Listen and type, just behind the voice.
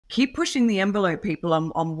keep pushing the envelope, people,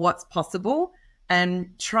 on what's possible, and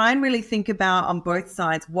try and really think about on both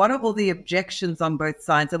sides, what are all the objections on both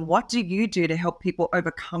sides, and what do you do to help people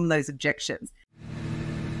overcome those objections?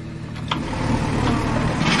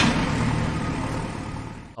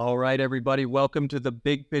 All right, everybody, welcome to the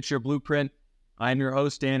Big Picture Blueprint. I'm your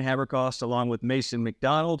host, Dan Habercost, along with Mason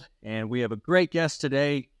McDonald, and we have a great guest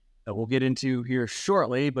today that we'll get into here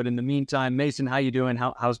shortly. But in the meantime, Mason, how you doing?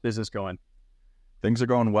 How's business going? Things are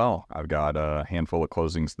going well. I've got a handful of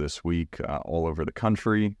closings this week all over the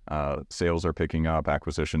country. Sales are picking up,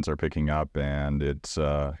 acquisitions are picking up, and it's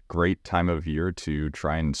a great time of year to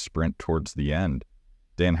try and sprint towards the end.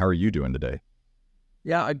 Dan, how are you doing today?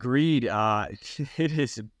 Yeah, agreed. It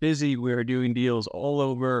is busy. We're doing deals all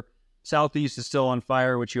over. Southeast is still on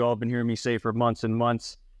fire, which you all have been hearing me say for months and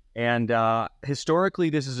months. And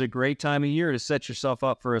historically, this is a great time of year to set yourself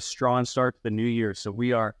up for a strong start to the new year. So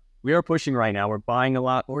we are pushing right now. We're buying a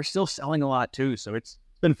lot. We're still selling a lot too. So it's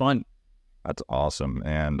been fun. That's awesome.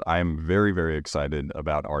 And I'm very, very excited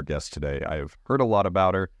about our guest today. I've heard a lot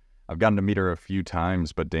about her. I've gotten to meet her a few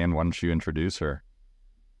times, but Dan, why don't you introduce her?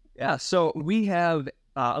 Yeah, so we have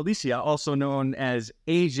Alicia, also known as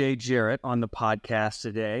AJ Jarrett, on the podcast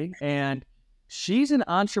today. And she's an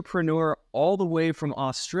entrepreneur all the way from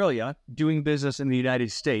Australia doing business in the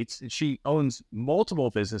United States. And she owns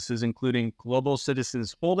multiple businesses, including Global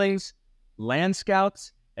Citizens Holdings, Land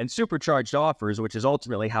Scouts, and Supercharged Offers, which is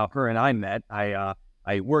ultimately how her and I met. I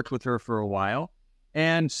worked with her for a while.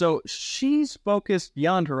 And so she's focused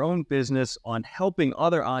beyond her own business on helping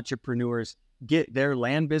other entrepreneurs get their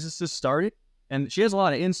land businesses started. And she has a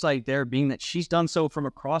lot of insight there, being that she's done so from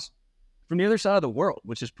the other side of the world,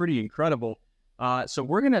 which is pretty incredible. So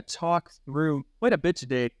we're going to talk through quite a bit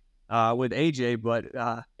today with AJ. But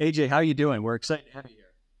AJ, how are you doing? We're excited to have you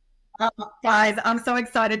here. Guys, I'm so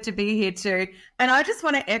excited to be here too. And I just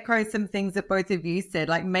want to echo some things that both of you said.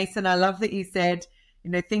 Like, Mason, I love that you said,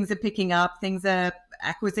 things are picking up,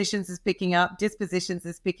 acquisitions is picking up, dispositions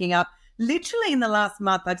is picking up. Literally in the last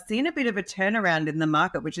month, I've seen a bit of a turnaround in the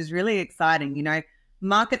market, which is really exciting.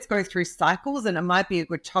 Markets go through cycles, and it might be a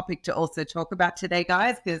good topic to also talk about today,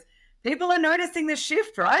 guys, because people are noticing the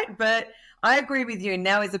shift, right? But I agree with you.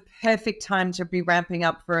 Now is a perfect time to be ramping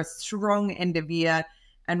up for a strong end of year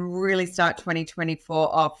and really start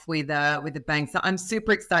 2024 off with a bang. So I'm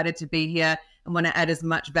super excited to be here and want to add as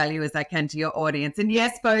much value as I can to your audience. And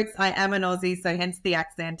yes, folks, I am an Aussie, so hence the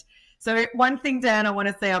accent. So one thing, Dan, I want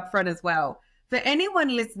to say up front as well, for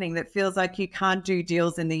anyone listening that feels like you can't do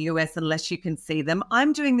deals in the US unless you can see them,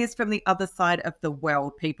 I'm doing this from the other side of the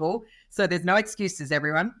world, people. So there's no excuses,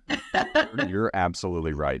 everyone. You're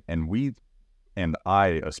absolutely right. And I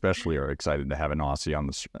especially are excited to have an Aussie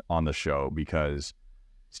on the show, because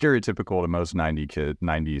stereotypical to most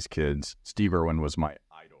 90s kids, Steve Irwin was my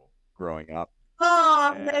idol growing up.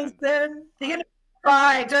 Oh, Nathan, you're going to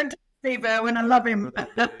cry. Don't Steve Irwin, I love him.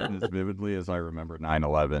 As vividly as I remember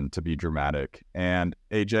 9/11, to be dramatic. And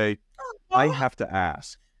AJ, I have to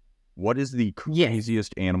ask, what is the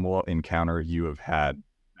craziest animal encounter you have had?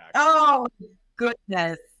 Oh,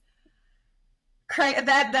 goodness.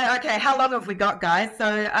 Okay, how long have we got, guys?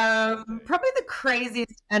 So probably the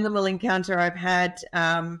craziest animal encounter I've had.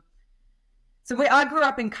 I grew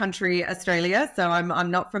up in country Australia, so I'm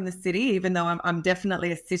not from the city, even though I'm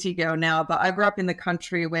definitely a city girl now. But I grew up in the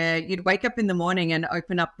country where you'd wake up in the morning and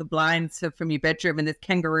open up the blinds from your bedroom, and there's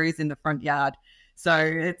kangaroos in the front yard. So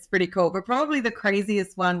it's pretty cool. But probably the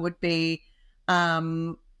craziest one would be,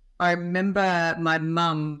 I remember my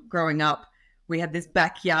mum growing up. We had this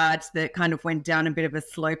backyard that kind of went down a bit of a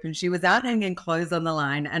slope, and she was out hanging clothes on the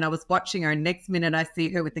line, and I was watching her. And next minute, I see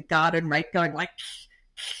her with the garden rake going like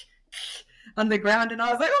on the ground, and I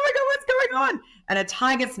was like, oh my God, what's going on? And a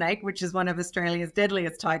tiger snake, which is one of Australia's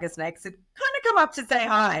deadliest tiger snakes, had kind of come up to say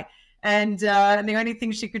hi. And the only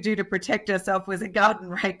thing she could do to protect herself was a garden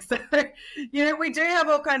rake. So, we do have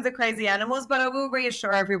all kinds of crazy animals, but I will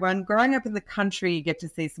reassure everyone, growing up in the country, you get to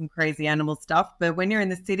see some crazy animal stuff. But when you're in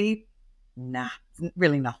the city, nah,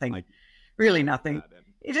 really nothing. Really nothing.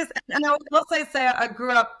 And I would also say I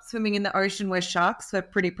grew up swimming in the ocean where sharks are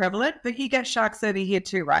pretty prevalent, but you get sharks over here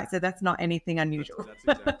too, right? So that's not anything unusual.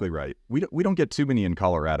 That's exactly right. We don't get too many in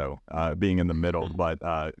Colorado, being in the middle, but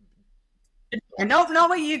not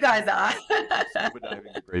where you guys are. Scuba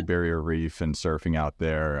diving, the Great Barrier Reef, and surfing out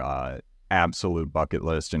there, absolute bucket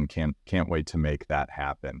list, and can't wait to make that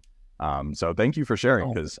happen. So thank you for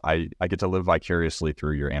sharing, because I get to live vicariously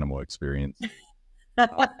through your animal experience.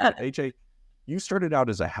 AJ, you started out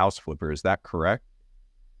as a house flipper, is that correct?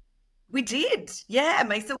 We did, yeah.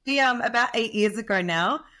 So we about 8 years ago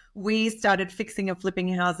now, we started fixing and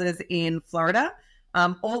flipping houses in Florida.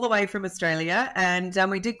 all the way from Australia. And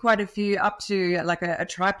we did quite a few, up to like a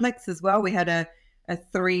triplex as well. We had a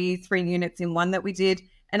three units in one that we did.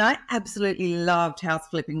 And I absolutely loved house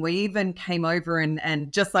flipping. We even came over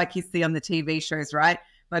and just like you see on the TV shows, right?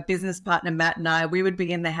 My business partner, Matt, and I, we would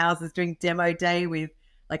be in the houses doing demo day with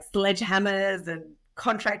like sledgehammers and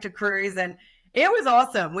contractor crews. And it was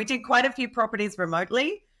awesome. We did quite a few properties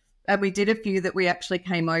remotely, and we did a few that we actually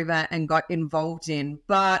came over and got involved in.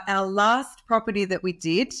 But our last property that we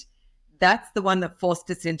did, that's the one that forced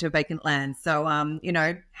us into vacant land. So,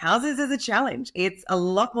 houses is a challenge. It's a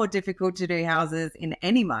lot more difficult to do houses in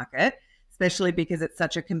any market, especially because it's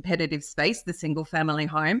such a competitive space, the single family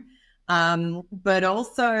home. But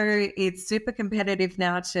also it's super competitive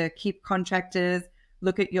now to keep contractors,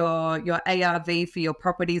 look at your ARV for your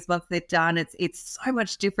properties once they're done. It's so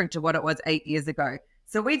much different to what it was 8 years ago.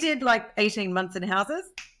 So we did like 18 months in houses,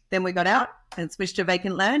 then we got out and switched to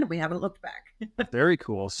vacant land. We haven't looked back. Very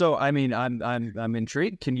cool. So, I mean, I'm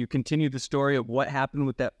intrigued. Can you continue the story of what happened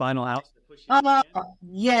with that final house?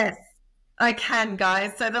 Yes, I can,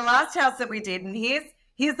 guys. So the last house that we did, and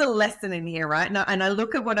here's the lesson in here, right? And I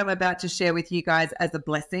look at what I'm about to share with you guys as a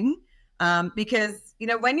blessing, because,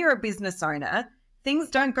 when you're a business owner, things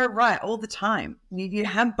don't go right all the time. You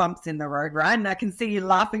have bumps in the road, right? And I can see you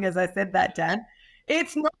laughing as I said that, Dan.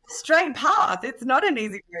 It's not a straight path. It's not an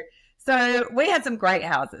easy route. So we had some great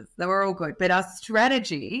houses. They were all good. But our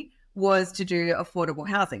strategy was to do affordable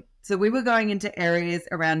housing. So we were going into areas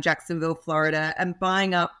around Jacksonville, Florida, and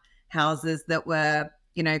buying up houses that were,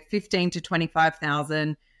 15 to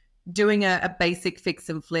 25,000, doing a basic fix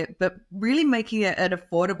and flip, but really making it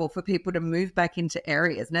affordable for people to move back into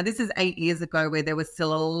areas. Now, this is 8 years ago where there was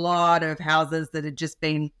still a lot of houses that had just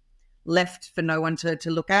been left for no one to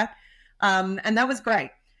look at. And that was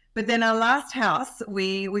great. But then our last house,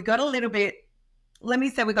 we got a little bit, let me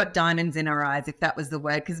say we got diamonds in our eyes, if that was the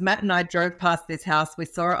word, because Matt and I drove past this house. We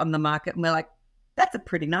saw it on the market and we're like, that's a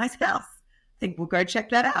pretty nice house. I think we'll go check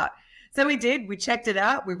that out. So we did. We checked it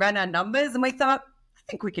out. We ran our numbers and we thought, I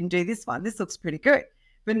think we can do this one. This looks pretty good.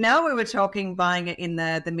 But now we were talking buying it in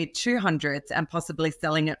the mid 200s and possibly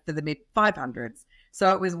selling it for the mid 500s.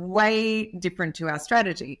 So it was way different to our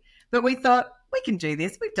strategy. But we thought, we can do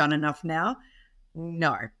this. We've done enough now.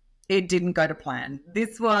 No, it didn't go to plan.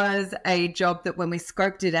 This was a job that when we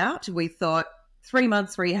scoped it out, we thought 3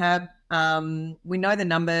 months rehab. We know the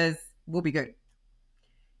numbers, we'll be good.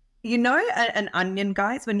 An onion,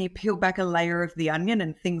 guys, when you peel back a layer of the onion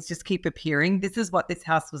and things just keep appearing, this is what this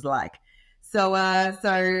house was like. So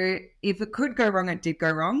if it could go wrong, it did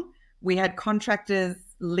go wrong. We had contractors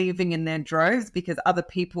leaving in their droves because other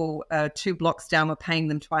people 2 blocks down were paying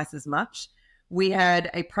them twice as much. We had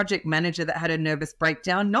a project manager that had a nervous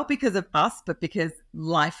breakdown, not because of us, but because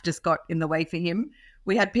life just got in the way for him.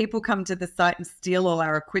 We had people come to the site and steal all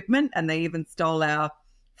our equipment, and they even stole our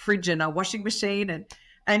fridge and our washing machine.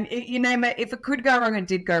 And you name it, if it could go wrong, it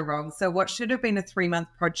did go wrong. So what should have been a 3-month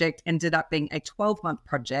project ended up being a 12-month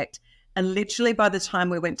project. And literally by the time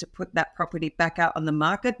we went to put that property back out on the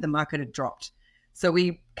market had dropped. So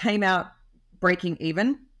we came out breaking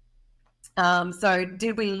even. So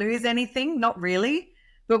did we lose anything? Not really.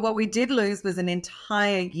 But what we did lose was an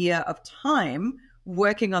entire year of time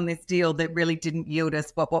working on this deal that really didn't yield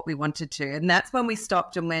us what we wanted to. And that's when we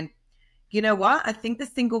stopped and went, you know what? I think the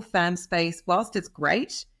single fam space, whilst it's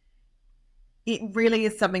great, it really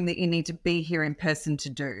is something that you need to be here in person to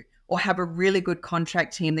do, or have a really good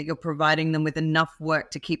contract team that you're providing them with enough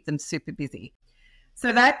work to keep them super busy.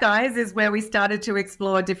 So that, guys, is where we started to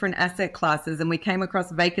explore different asset classes, and we came across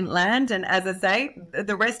vacant land. And as I say,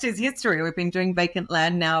 the rest is history. We've been doing vacant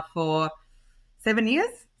land now for 6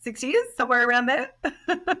 years, somewhere around there.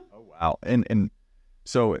 Oh, wow. And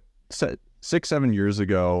so 6-7 years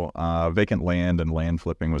ago, vacant land and land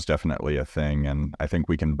flipping was definitely a thing. And I think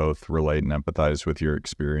we can both relate and empathize with your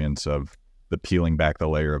experience of the peeling back the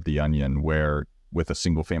layer of the onion, where with a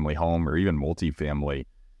single family home or even multifamily,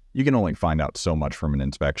 you can only find out so much from an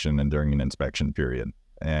inspection and during an inspection period.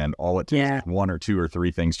 And all it takes is 1 or 2 or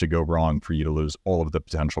 3 things to go wrong for you to lose all of the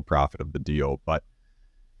potential profit of the deal. But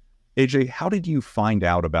AJ, how did you find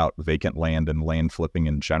out about vacant land and land flipping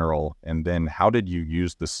in general? And then how did you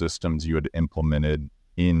use the systems you had implemented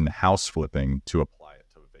in house flipping to apply it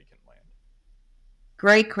to vacant land?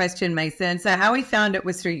 Great question, Mason. So how we found it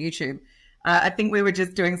was through YouTube. I think we were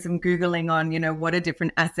just doing some Googling on, what are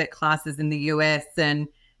different asset classes in the US and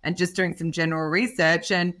just doing some general research.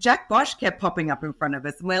 And Jack Bosch kept popping up in front of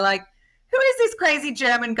us. And we're like, who is this crazy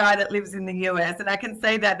German guy that lives in the US? And I can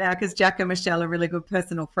say that now because Jack and Michelle are really good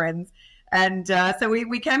personal friends. And so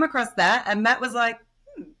we came across that, and Matt was like,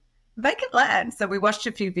 vacant land. So we watched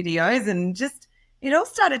a few videos and just it all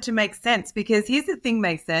started to make sense, because here's the thing,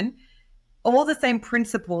 Mason. All the same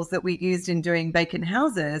principles that we used in doing vacant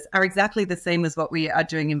houses are exactly the same as what we are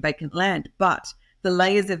doing in vacant land, but the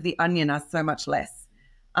layers of the onion are so much less.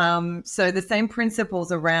 So the same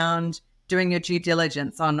principles around doing your due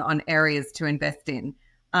diligence on areas to invest in,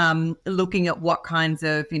 looking at what kinds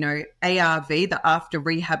of, ARV, the after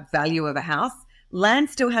rehab value of a house, land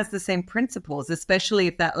still has the same principles, especially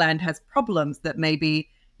if that land has problems that maybe,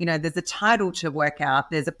 there's a title to work out,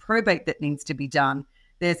 there's a probate that needs to be done,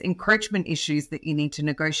 there's encroachment issues that you need to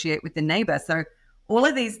negotiate with the neighbor. So all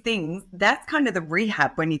of these things, that's kind of the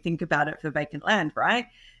rehab when you think about it for vacant land, right?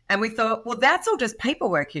 And we thought, well, that's all just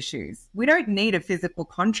paperwork issues. We don't need a physical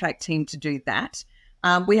contract team to do that.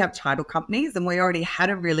 We have title companies, and we already had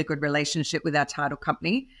a really good relationship with our title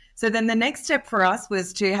company. So then the next step for us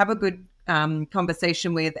was to have a good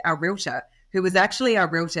conversation with our realtor, who was actually our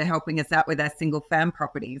realtor helping us out with our single fam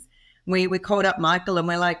properties. We called up Michael and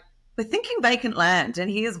we're like, we're thinking vacant land, and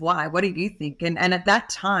here's why. What do you think? And at that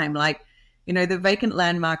time, the vacant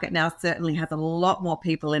land market now certainly has a lot more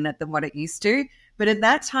people in it than what it used to. But at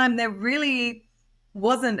that time, there really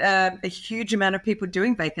wasn't a huge amount of people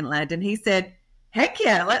doing vacant land. And he said, heck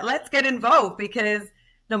yeah, let's get involved, because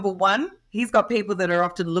number one, he's got people that are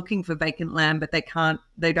often looking for vacant land, but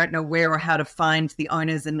they don't know where or how to find the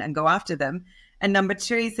owners and go after them. And number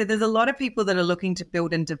two, he said, there's a lot of people that are looking to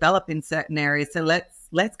build and develop in certain areas. So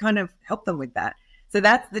let's kind of help them with that. So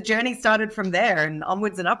that's the journey started from there, and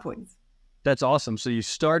onwards and upwards. That's awesome. So you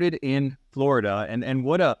started in Florida, and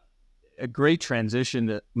what a great transition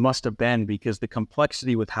that must have been, because the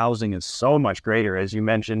complexity with housing is so much greater. As you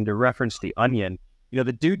mentioned, to reference the onion,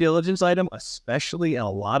 the due diligence item, especially in a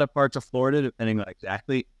lot of parts of Florida, depending on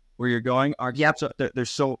exactly where you're going, there's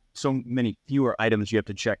so many fewer items you have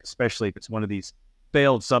to check, especially if it's one of these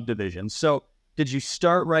failed subdivisions. So did you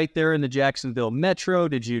start right there in the Jacksonville metro?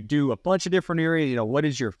 Did you do a bunch of different areas? What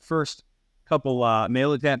is your first couple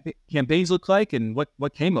mail campaigns look like, and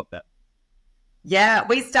what came of that? Yeah,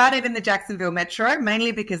 we started in the Jacksonville metro,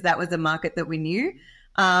 mainly because that was a market that we knew.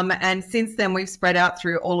 And since then, we've spread out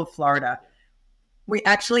through all of Florida. We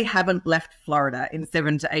actually haven't left Florida in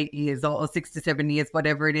 7 to 8 years or 6 to 7 years,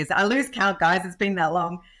 whatever it is. I lose count, guys. It's been that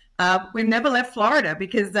long. We've never left Florida,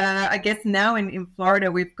 because I guess now in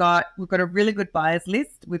Florida, we've got a really good buyers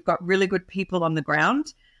list. We've got really good people on the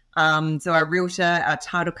ground. So our realtor, our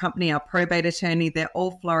title company, our probate attorney, they're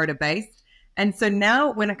all Florida based. And so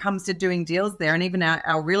now when it comes to doing deals there, and even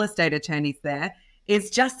our real estate attorneys there, it's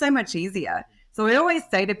just so much easier. So I always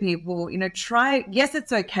say to people, yes,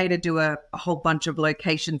 it's okay to do a whole bunch of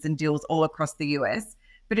locations and deals all across the US.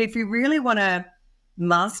 But if you really want to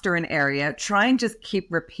master an area, try and just keep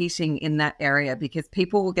repeating in that area, because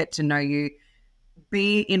people will get to know you.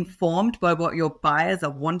 Be informed by what your buyers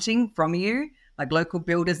are wanting from you, like local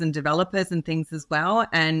builders and developers and things as well,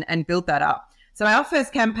 and build that up. So our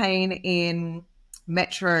first campaign in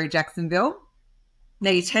Metro Jacksonville. Now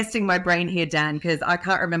you're testing my brain here, Dan, because I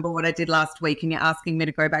can't remember what I did last week, and you're asking me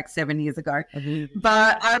to go back 7 years ago.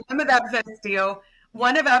 But I remember that first deal.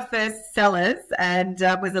 One of our first sellers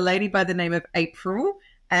was a lady by the name of April,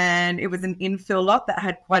 and it was an infill lot that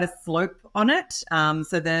had quite a slope on it.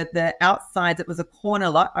 So the outsides, it was a corner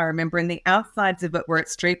lot, I remember, and the outsides of it were at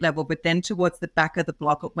street level, but then towards the back of the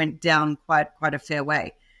block, it went down quite a fair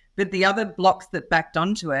way. But the other blocks that backed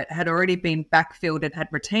onto it had already been backfilled and had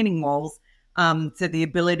retaining walls. So the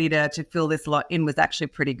ability to fill this lot in was actually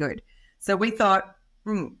pretty good. So we thought,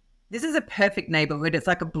 this is a perfect neighborhood. It's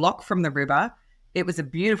like a block from the river. It was a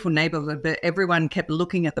beautiful neighborhood, but everyone kept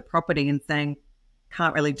looking at the property and saying,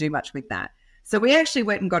 can't really do much with that. So we actually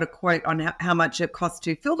went and got a quote on how much it cost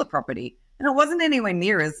to fill the property. And it wasn't anywhere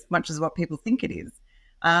near as much as what people think it is.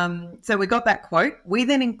 So we got that quote. We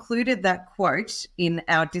then included that quote in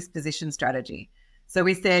our disposition strategy. So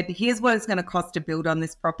we said, here's what it's going to cost to build on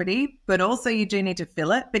this property, but also you do need to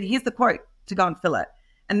fill it. But here's the quote to go and fill it.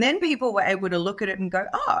 And then people were able to look at it and go,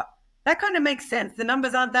 that kind of makes sense. The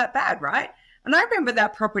numbers aren't that bad, right? And I remember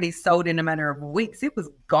that property sold in a matter of weeks. It was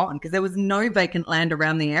gone because there was no vacant land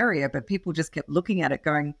around the area, but people just kept looking at it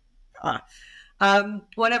going,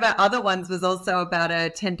 One of our other ones was also about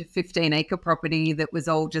a 10 to 15 acre property that was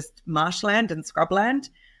all just marshland and scrubland.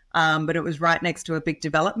 But it was right next to a big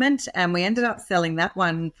development, and we ended up selling that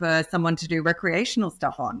one for someone to do recreational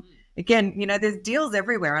stuff on. Again, there's deals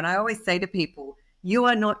everywhere, and I always say to people, you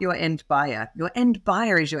are not your end buyer. Your end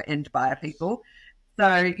buyer is your end buyer, people.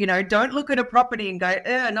 So, don't look at a property and go,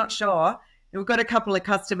 not sure. We've got a couple of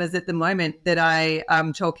customers at the moment that I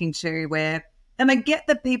am talking to and I get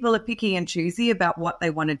that people are picky and choosy about what they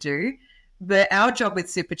want to do, but our job with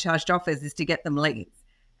supercharged offers is to get them leads.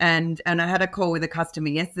 And I had a call with a customer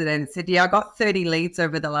yesterday and said, yeah, I got 30 leads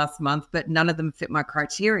over the last month, but none of them fit my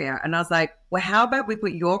criteria. And I was like, well, how about we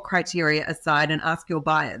put your criteria aside and ask your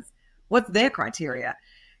buyers, what's their criteria?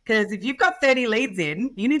 Because if you've got 30 leads in,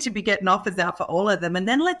 you need to be getting offers out for all of them and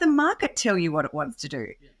then let the market tell you what it wants to do,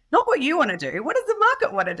 not what you want to do. What does the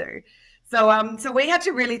market want to do? So we had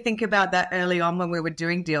to really think about that early on when we were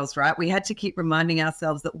doing deals, right? We had to keep reminding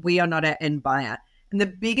ourselves that we are not our end buyer. And the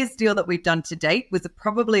biggest deal that we've done to date was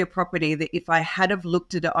probably a property that if I had have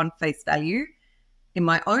looked at it on face value, in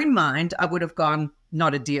my own mind, I would have gone,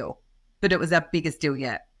 not a deal. But it was our biggest deal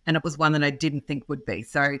yet. And it was one that I didn't think would be.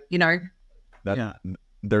 So,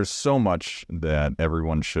 there's so much that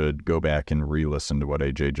everyone should go back and re-listen to what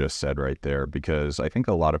AJ just said right there, because I think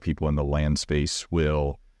a lot of people in the land space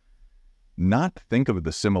will not think of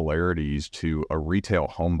the similarities to a retail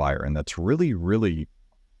home buyer. And that's really, really,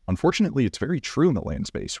 unfortunately, it's very true in the land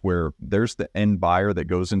space, where there's the end buyer that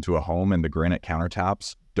goes into a home and the granite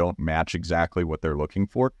countertops don't match exactly what they're looking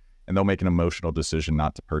for, and they'll make an emotional decision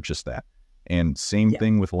not to purchase that. And same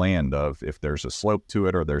thing with land, of if there's a slope to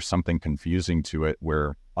it or there's something confusing to it,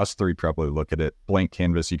 where us three probably look at it, blank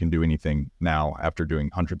canvas, you can do anything now after doing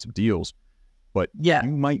hundreds of deals. But you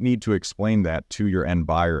might need to explain that to your end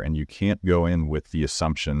buyer, and you can't go in with the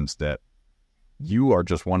assumptions that you are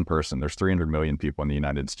just one person. There's 300 million people in the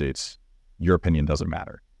United States. Your opinion doesn't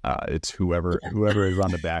matter. It's whoever is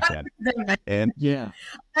on the back end. And that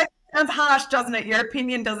sounds harsh, doesn't it? Your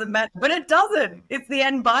opinion doesn't matter, but it doesn't. It's the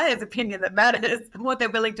end buyer's opinion that matters, and what they're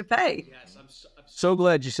willing to pay. Yes, I'm so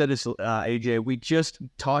glad you said this, AJ. We just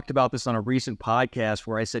talked about this on a recent podcast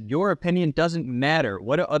where I said, your opinion doesn't matter.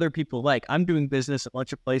 What do other people like? I'm doing business at a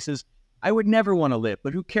bunch of places I would never want to live,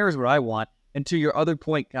 but who cares what I want? And to your other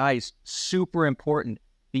point, guys, super important.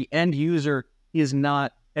 The end user is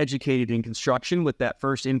not educated in construction with that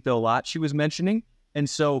first infill lot she was mentioning. And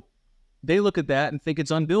so they look at that and think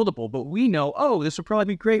it's unbuildable. But we know, this would probably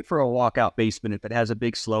be great for a walkout basement if it has a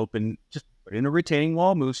big slope, and just put in a retaining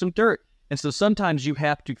wall, move some dirt. And so sometimes you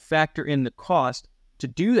have to factor in the cost to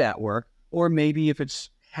do that work. Or maybe if it's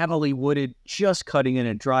heavily wooded, just cutting in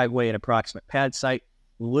a driveway and approximate pad site,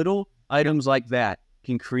 little items like that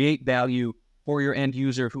can create value for your end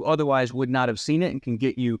user who otherwise would not have seen it, and can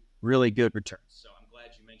get you really good returns. So I'm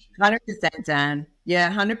glad you mentioned that. 100%, Dan.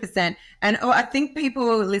 Yeah, 100%. And I think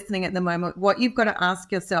people listening at the moment, what you've got to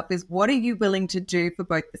ask yourself is, what are you willing to do for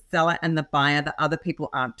both the seller and the buyer that other people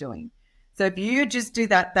aren't doing? So if you just do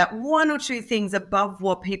that one or two things above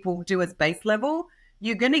what people do as base level,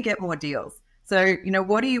 you're going to get more deals. So,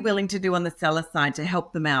 what are you willing to do on the seller side to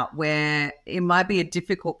help them out, where it might be a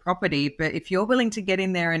difficult property, but if you're willing to get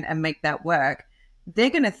in there and make that work,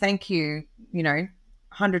 they're going to thank you,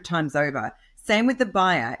 100 times over. Same with the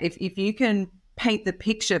buyer. If you can paint the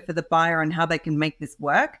picture for the buyer on how they can make this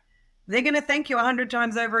work, they're going to thank you 100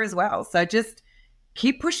 times over as well. So just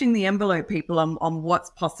keep pushing the envelope, people, on what's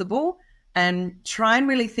possible. And try and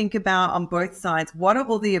really think about on both sides, what are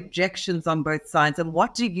all the objections on both sides, and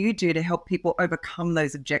what do you do to help people overcome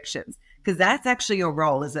those objections? Because that's actually your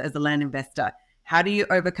role as a land investor. How do you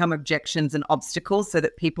overcome objections and obstacles so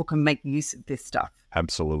that people can make use of this stuff?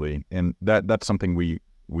 Absolutely. And that's something we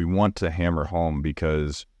want to hammer home,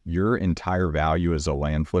 because your entire value as a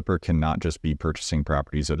land flipper cannot just be purchasing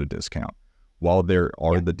properties at a discount. While there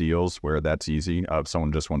are the deals where that's easy, if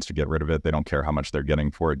someone just wants to get rid of it, they don't care how much they're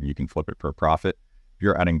getting for it, and you can flip it for a profit. If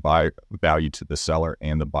you're adding value to the seller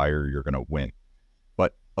and the buyer, you're going to win.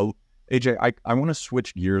 But AJ, I want to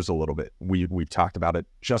switch gears a little bit. We've talked about it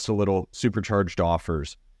just a little. Supercharged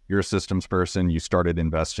offers. You're a systems person. You started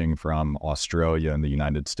investing from Australia and the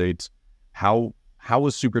United States. How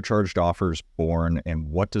was supercharged offers born, and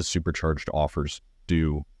what does supercharged offers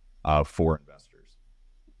do for investors?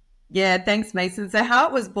 Yeah, thanks, Mason. So how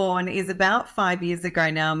it was born is about 5 years ago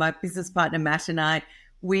now. My business partner, Matt, and I,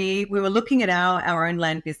 we were looking at our own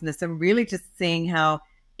land business and really just seeing how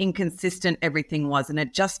inconsistent everything was. And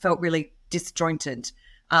it just felt really disjointed.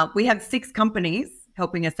 We had 6 companies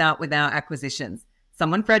helping us out with our acquisitions.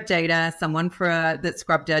 Someone for our data, someone that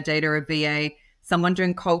scrubbed our data, a VA, someone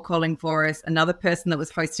doing cold calling for us, another person that was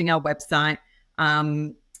hosting our website,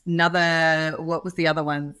 what was the other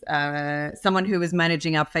ones? Someone who was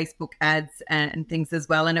managing our Facebook ads and things as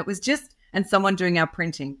well. And it was just, and someone doing our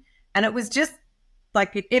printing. And it was just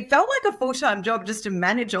like, it felt like a full-time job just to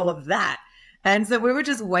manage all of that. And so we were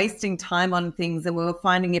just wasting time on things, and we were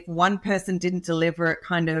finding if one person didn't deliver, it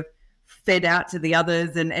kind of fed out to the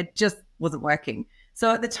others, and it just wasn't working.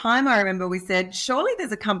 So at the time, I remember we said, surely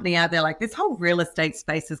there's a company out there, like this whole real estate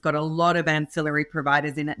space has got a lot of ancillary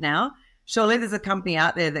providers in it now. Surely there's a company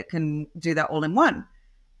out there that can do that all in one.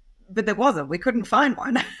 but there wasn't. We couldn't find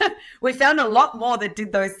one. We found a lot more that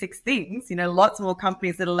did those 6 things, you know, lots more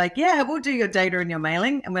companies that are like, yeah, we'll do your data and your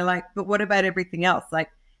mailing. And we're like, but what about everything else? Like,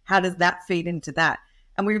 how does that feed into that?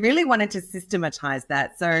 And we really wanted to systematize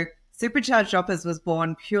that. So Supercharged Offers was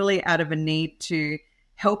born purely out of a need to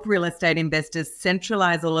help real estate investors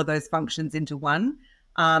centralize all of those functions into one,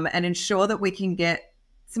 and ensure that we can get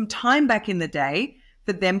some time back in the day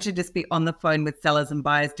for them to just be on the phone with sellers and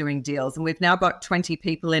buyers doing deals. And we've now got 20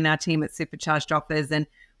 people in our team at Supercharged Offers, and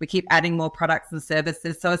we keep adding more products and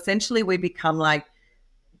services. So essentially we become like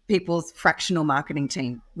people's fractional marketing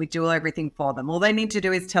team. We do everything for them. All they need to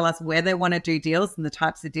do is tell us where they want to do deals and the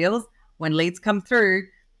types of deals. When leads come through,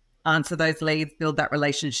 answer those leads, build that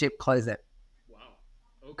relationship, close it. Wow.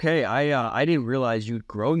 Okay. I didn't realize you'd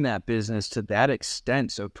grown that business to that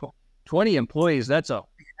extent. So 20 employees, that's a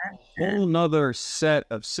whole nother set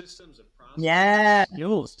of systems and processes,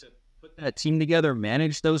 skills to put that team together,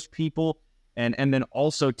 manage those people, and then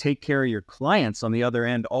also take care of your clients on the other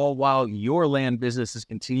end, all while your land business is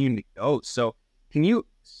continuing to go. So can you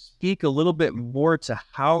speak a little bit more to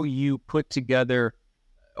how you put together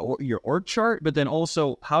your org chart, but then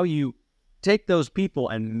also how you take those people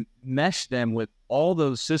and mesh them with all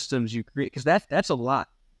those systems you create? Because that's a lot.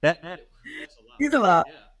 That's a lot. It's a lot.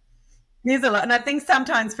 Yeah. There's a lot. And I think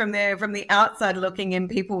sometimes from the outside looking in,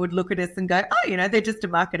 people would look at us and go, oh, you know, they're just a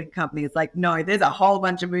marketing company. It's like, no, there's a whole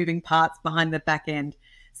bunch of moving parts behind the back end.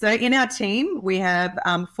 So in our team, we have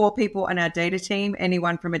 4 people on our data team,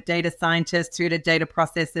 anyone from a data scientist through to data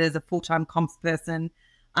processors, a full-time comps person,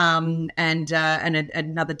 and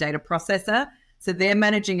another data processor. So they're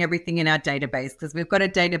managing everything in our database, because we've got a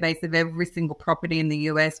database of every single property in the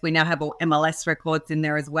US. We now have all MLS records in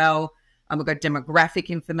there as well. We've got demographic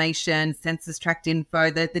information, census tract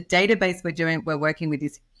info. The database we're working with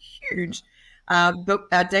is huge. But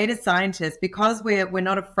our data scientists, because we're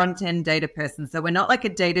not a front-end data person, so we're not like a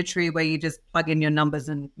data tree where you just plug in your numbers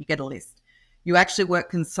and you get a list. You actually work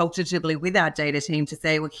consultatively with our data team to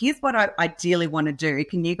say, well, here's what I ideally want to do.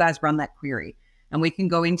 Can you guys run that query? And we can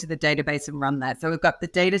go into the database and run that. So we've got the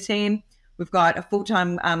data team. We've got a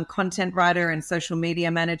full-time content writer and social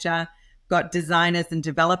media manager. Got designers and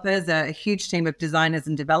developers, a huge team of designers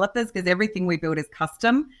and developers, because everything we build is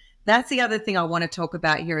custom. That's the other thing I want to talk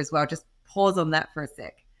about here as well. Just pause on that for a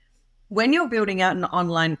sec. When you're building out an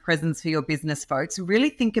online presence for your business, folks, really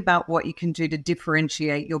think about what you can do to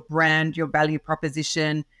differentiate your brand, your value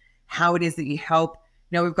proposition, how it is that you help.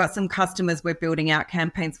 You know, we've got some customers we're building out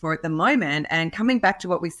campaigns for at the moment, and coming back to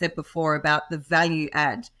what we said before about the value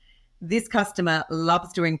add. This customer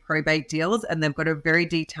loves doing probate deals, and they've got a very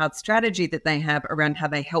detailed strategy that they have around how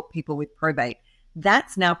they help people with probate.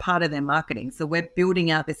 That's now part of their marketing. So we're building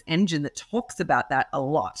out this engine that talks about that a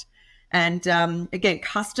lot. And again,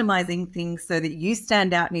 customizing things so that you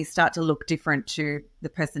stand out and you start to look different to the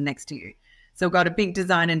person next to you. So we've got a big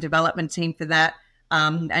design and development team for that,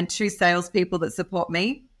 and 2 salespeople that support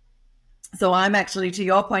me. So I'm actually, to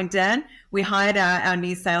your point, Dan, we hired our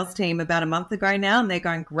new sales team about a month ago now, and they're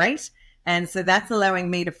going great. And so that's allowing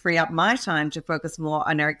me to free up my time to focus more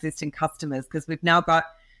on our existing customers, because we've now got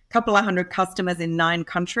a couple of hundred customers in 9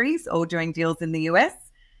 countries, all doing deals in the US.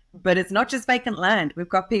 But it's not just vacant land. We've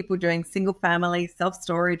got people doing single family,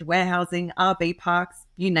 self-storage, warehousing, RV parks,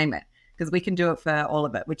 you name it, because we can do it for all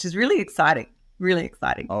of it, which is really exciting. Really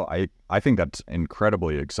exciting. Oh, I think that's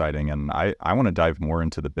incredibly exciting. And I want to dive more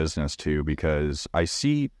into the business too, because I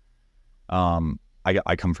see,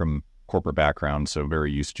 I come from corporate background, so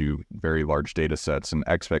very used to very large data sets and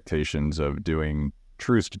expectations of doing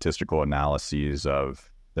true statistical analyses of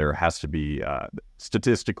there has to be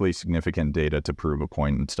statistically significant data to prove a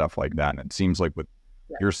point and stuff like that. And it seems like with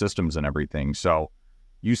your systems and everything. So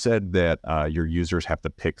you said that your users have to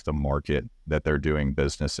pick the market that they're doing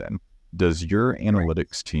business in. Does your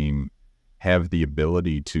analytics team have the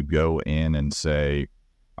ability to go in and say,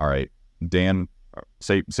 all right, Dan,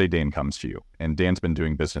 say Dan comes to you, and Dan's been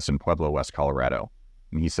doing business in Pueblo, West Colorado,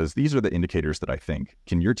 and he says, these are the indicators that I think.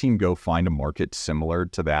 Can your team go find a market similar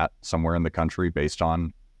to that somewhere in the country based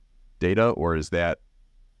on data, or is that?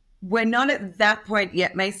 We're not at that point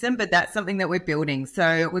yet, Mason, but that's something that we're building.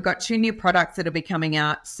 So we've got 2 new products that will be coming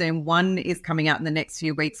out soon. One is coming out in the next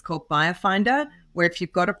few weeks called Buyer Finder, where if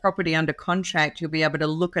you've got a property under contract, you'll be able to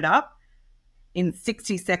look it up in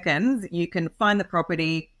 60 seconds. You can find the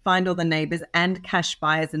property, find all the neighbors and cash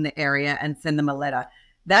buyers in the area, and send them a letter.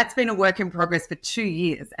 That's been a work in progress for 2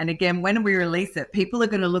 years. And again, when we release it, people are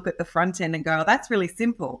going to look at the front end and go, oh, that's really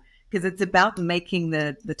simple, because it's about making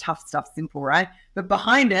the tough stuff simple, right? But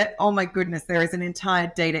behind it, oh my goodness, there is an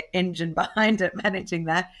entire data engine behind it managing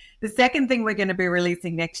that. The second thing we're going to be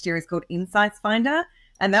releasing next year is called Insights Finder.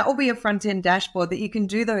 And that will be a front-end dashboard that you can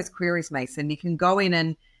do those queries, Mason. You can go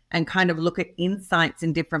in and kind of look at insights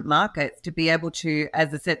in different markets to be able to,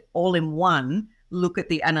 as I said, all in one, look at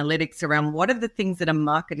the analytics around what are the things that a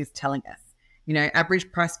market is telling us. You know,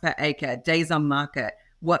 average price per acre, days on market,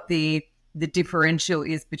 what the differential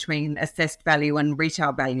is between assessed value and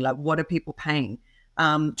retail value, like what are people paying,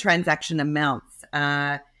 transaction amounts,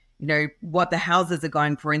 you know, what the houses are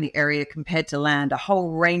going for in the area compared to land, a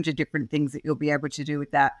whole range of different things that you'll be able to do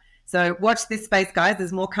with that. So watch this space, guys.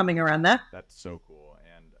 There's more coming around that. That's so cool.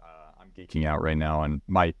 And I'm geeking out right now. And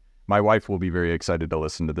my wife will be very excited to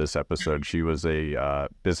listen to this episode. She was a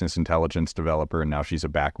business intelligence developer, and now she's a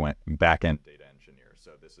back-end data engineer.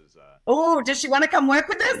 So this is... Oh, does she want to come work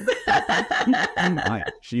with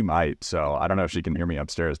us? She might. So I don't know if she can hear me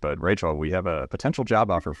upstairs, but Rachel, we have a potential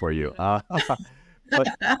job offer for you.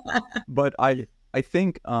 But I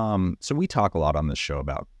think, so we talk a lot on this show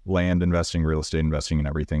about land investing, real estate investing, and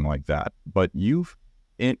everything like that. But you've,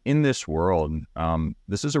 in this world,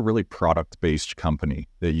 this is a really product-based company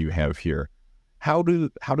that you have here. How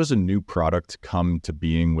does a new product come to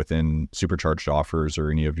being within Supercharged Offers or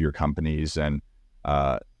any of your companies? And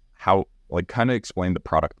how, like, kind of explain the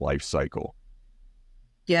product life cycle?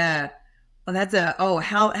 Yeah. Well,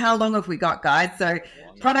 how long have we got, guys? So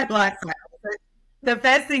product life cycle. The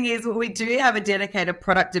first thing is we do have a dedicated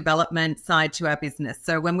product development side to our business.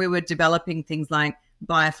 So when we were developing things like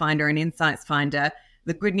Buyer Finder and Insights Finder,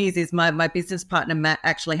 the good news is my business partner, Matt,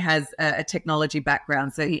 actually has a technology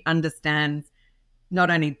background. So he understands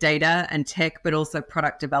not only data and tech, but also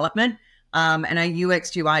product development. And our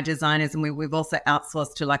UX UI designers, and we've also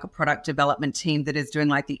outsourced to like a product development team that is doing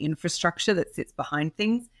like the infrastructure that sits behind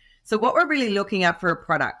things. So what we're really looking at for a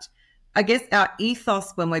product, I guess our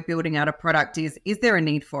ethos when we're building out a product is there a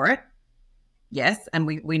need for it? Yes. And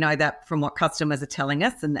we know that from what customers are telling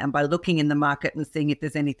us and by looking in the market and seeing if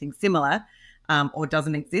there's anything similar or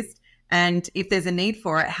doesn't exist. And if there's a need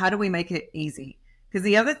for it, how do we make it easy? Because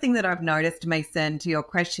the other thing that I've noticed, Mason, to your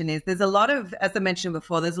question is there's a lot of, as I mentioned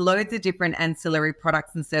before, there's loads of different ancillary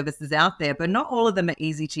products and services out there, but not all of them are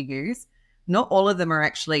easy to use. Not all of them are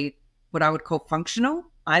actually what I would call functional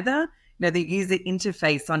either. You know, the user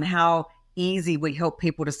interface on how easy we help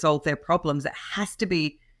people to solve their problems. It has to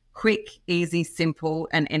be quick, easy, simple,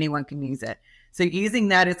 and anyone can use it. So using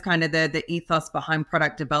that as kind of the ethos behind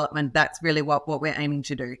product development, that's really what we're aiming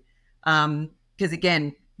to do. Because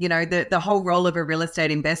again, you know, the whole role of a real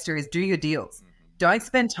estate investor is do your deals. Don't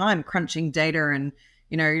spend time crunching data and,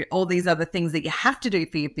 you know, all these other things that you have to do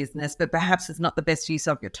for your business, but perhaps it's not the best use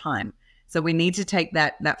of your time. So we need to take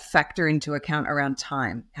that factor into account around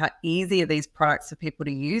time. How easy are these products for people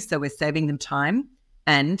to use? So we're saving them time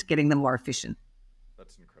and getting them more efficient.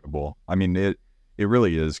 That's incredible. I mean, it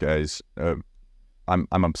really is, guys. I'm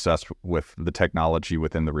obsessed with the technology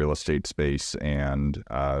within the real estate space, and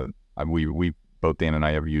we both Dan and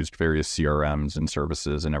I have used various CRMs and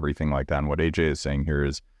services and everything like that. And what AJ is saying here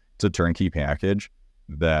is it's a turnkey package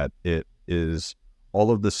that it is all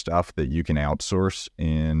of the stuff that you can outsource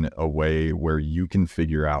in a way where you can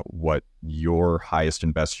figure out what your highest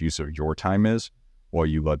and best use of your time is while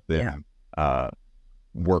you let them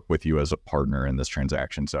work with you as a partner in this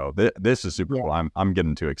transaction. So this is super cool. I'm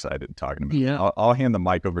getting too excited talking about it. I'll hand the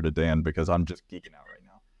mic over to Dan because I'm just geeking out right now.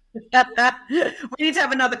 We need to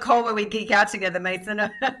have another call where we geek out together, Mason.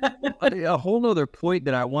 A whole other point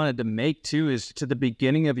that I wanted to make too is to the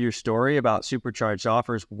beginning of your story about Supercharged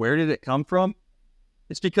Offers. Where did it come from?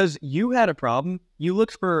 It's because you had a problem, you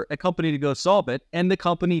looked for a company to go solve it, and the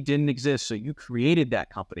company didn't exist, so you created that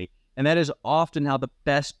company. And that is often how the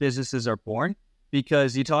best businesses are born,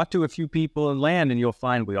 because you talk to a few people in land and you'll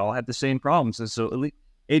find we all have the same problems. And so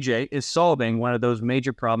AJ is solving one of those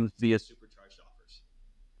major problems via Supercharged Offers.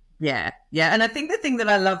 Yeah. And I think the thing that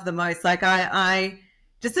I love the most, like I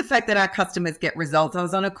just the fact that our customers get results. I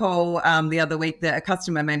was on a call the other week that a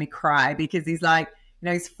customer made me cry because he's like, you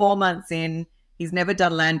know, he's 4 months in, he's never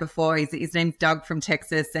done land before. His name's Doug from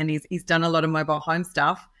Texas, and he's done a lot of mobile home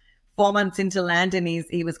stuff. 4 months into land, and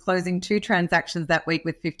he was closing 2 transactions that week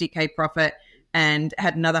with 50K profit and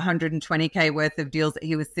had another 120K worth of deals that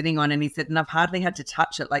he was sitting on. And he said, and I've hardly had to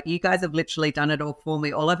touch it. Like, you guys have literally done it all for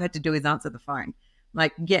me. All I've had to do is answer the phone.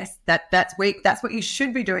 Like, yes, that's what you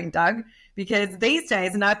should be doing, Doug, because these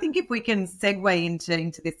days, and I think if we can segue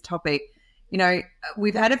into this topic, you know,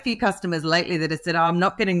 we've had a few customers lately that have said, oh, I'm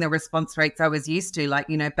not getting the response rates I was used to. Like,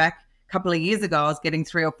 you know, back a couple of years ago, I was getting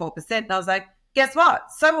 3 or 4%. And I was like, guess what?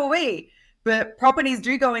 So are we. But properties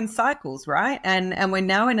do go in cycles, right? And we're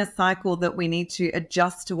now in a cycle that we need to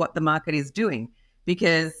adjust to what the market is doing.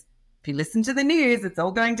 Because if you listen to the news, it's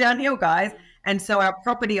all going downhill, guys. And so our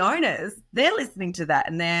property owners, they're listening to that,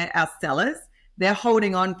 and they're our sellers. They're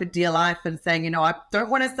holding on for dear life and saying, I don't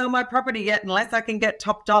want to sell my property yet unless I can get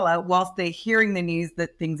top dollar, whilst they're hearing the news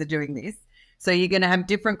that things are doing this. So you're going to have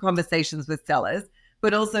different conversations with sellers,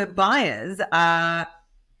 but also buyers are,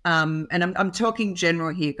 and I'm talking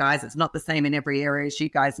general here, guys. It's not the same in every area, as you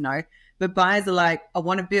guys know. But buyers are like, I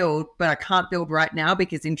want to build, but I can't build right now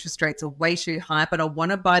because interest rates are way too high. But I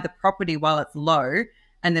want to buy the property while it's low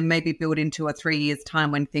and then maybe build into a 3 years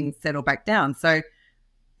time when things settle back down. So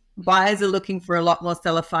buyers are looking for a lot more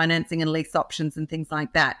seller financing and lease options and things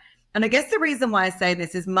like that. And I guess the reason why I say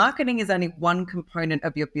this is marketing is only one component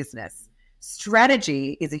of your business.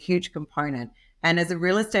 Strategy is a huge component. And as a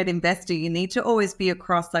real estate investor, you need to always be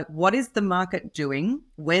across like, what is the market doing?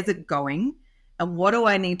 Where's it going? And what do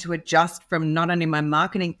I need to adjust from not only my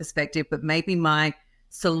marketing perspective, but maybe my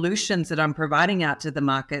solutions that I'm providing out to the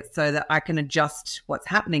market so that I can adjust what's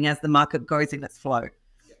happening as the market goes in its flow.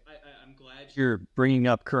 I'm glad you're bringing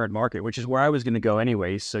up current market, which is where I was going to go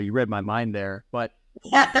anyway. So you read my mind there. But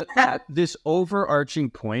this overarching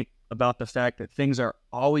point about the fact that things are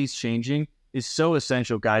always changing is so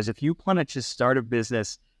essential, guys. If you want to just start a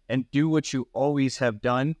business and do what you always have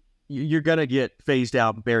done, you're going to get phased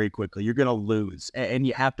out very quickly. You're going to lose, and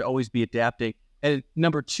you have to always be adapting. And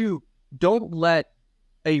number two, don't let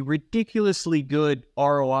a ridiculously good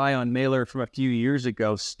ROI on mailer from a few years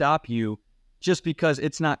ago stop you just because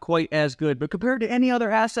it's not quite as good, but compared to any other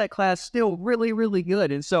asset class, still really, really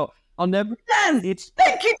good. And so I'll never, Thank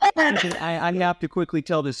you. I have to quickly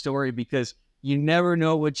tell this story because you never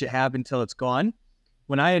know what you have until it's gone.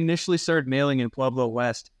 When I initially started mailing in Pueblo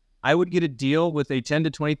West, I would get a deal with a $10,000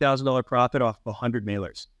 to $20,000 profit off 100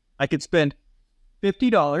 mailers. I could spend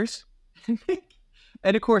 $50,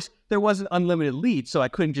 and of course, there wasn't unlimited leads, so I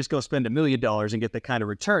couldn't just go spend $1 million and get that kind of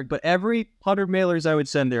return. But every 100 mailers I would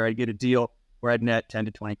send there, I'd get a deal where I'd net 10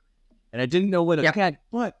 to 20. And I didn't know what it had,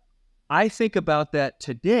 but I think about that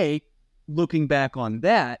today, looking back on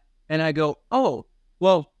that, and I go, oh,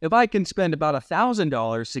 well, if I can spend about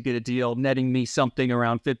 $1,000 to get a deal, netting me something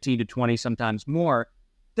around 15 to 20, sometimes more,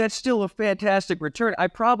 that's still a fantastic return. I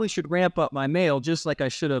probably should ramp up my mail just like I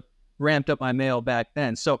should have ramped up my mail back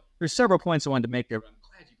then. So there's several points I wanted to make there. I'm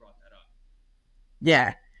glad you brought that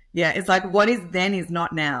up. Yeah. It's like what is then is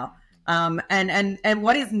not now. And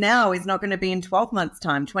what is now is not going to be in 12 months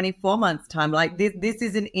time, 24 months time. Like this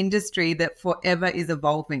is an industry that forever is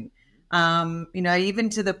evolving. Even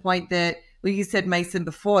to the point that, well, you said, Mason,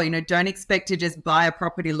 before, don't expect to just buy a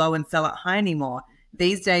property low and sell it high anymore.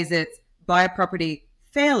 These days it's buy a property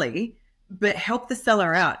fairly, but help the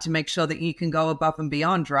seller out to make sure that you can go above and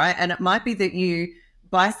beyond, right? And it might be that you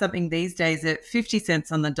buy something these days at 50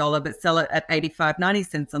 cents on the dollar, but sell it at 85, 90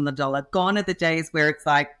 cents on the dollar. Gone are the days where it's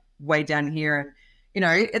like way down here. And,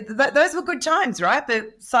 those were good times, right?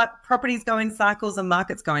 But properties go in cycles and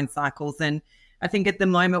markets go in cycles. And I think at the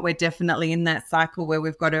moment we're definitely in that cycle where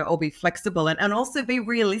we've got to all be flexible and also be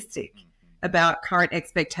realistic about current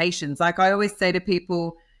expectations. Like I always say to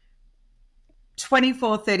people,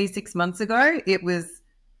 24, 36 months ago, it was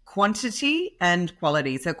quantity and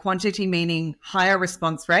quality. So quantity meaning higher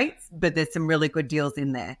response rates, but there's some really good deals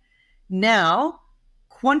in there. Now,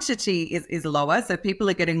 quantity is lower. So people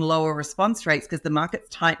are getting lower response rates because the market's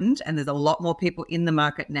tightened and there's a lot more people in the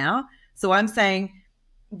market now. So I'm saying,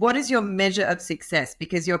 what is your measure of success?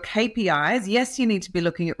 Because your KPIs, yes, you need to be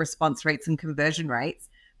looking at response rates and conversion rates,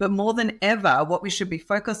 but more than ever, what we should be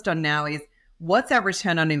focused on now is what's our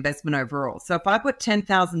return on investment overall? So if I put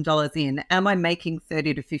 $10,000 in, am I making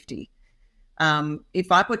 30 to 50?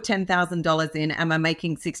 If I put $10,000 in, am I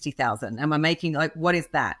making 60,000? Am I making what is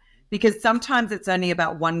that? Because sometimes it's only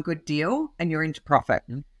about one good deal and you're into profit.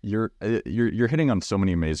 You're hitting on so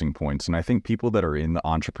many amazing points. And I think people that are in the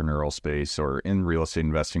entrepreneurial space or in real estate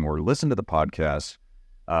investing or listen to the podcast,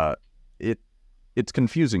 it's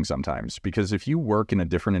confusing sometimes because if you work in a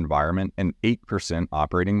different environment, an 8%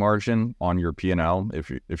 operating margin on your P&L,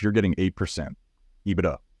 if you're getting 8%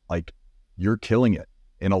 EBITDA, like you're killing it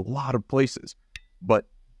in a lot of places. But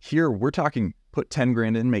here we're talking put 10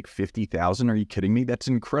 grand in, make 50,000. Are you kidding me? That's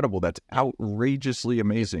incredible. That's outrageously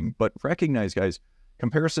amazing. But recognize, guys,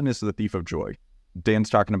 comparison is the thief of joy. Dan's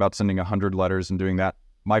talking about sending 100 letters and doing that.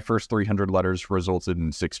 My first 300 letters resulted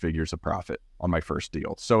in 6 figures of profit on my first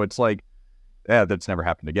deal. So it's like, yeah, that's never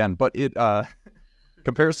happened again. But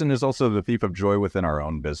comparison is also the thief of joy within our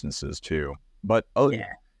own businesses too. But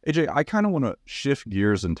AJ, I kind of want to shift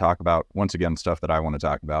gears and talk about, once again, stuff that I want to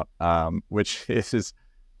talk about, which is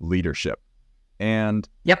leadership. And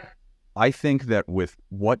I think that with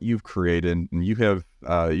what you've created, and you have,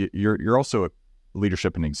 you're also a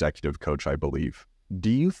leadership and executive coach, I believe. Do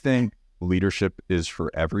you think leadership is for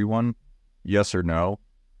everyone? Yes or no?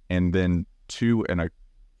 And then two, and a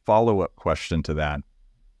follow-up question to that,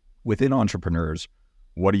 within entrepreneurs,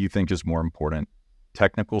 what do you think is more important,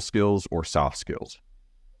 technical skills or soft skills?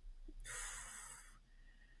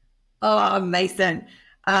 Oh, Mason,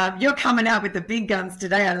 you're coming out with the big guns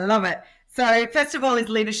today. I love it. So first of all, is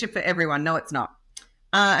leadership for everyone? No, it's not.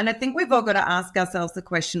 And I think we've all got to ask ourselves the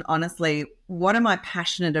question, honestly, what am I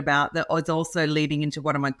passionate about that is also leading into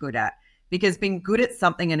what am I good at? Because being good at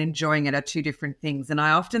something and enjoying it are two different things. And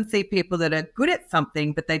I often see people that are good at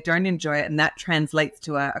something, but they don't enjoy it. And that translates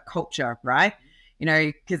to a culture, right? You know,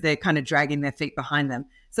 because they're kind of dragging their feet behind them.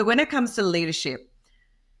 So when it comes to leadership,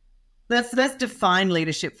 let's define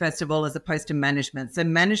leadership, first of all, as opposed to management. So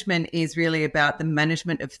management is really about the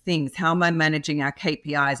management of things. How am I managing our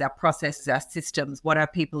KPIs, our processes, our systems, what our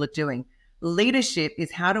people are doing? Leadership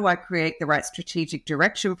is how do I create the right strategic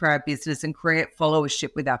direction for our business and create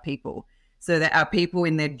followership with our people so that our people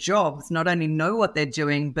in their jobs not only know what they're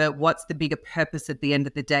doing, but what's the bigger purpose at the end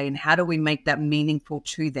of the day and how do we make that meaningful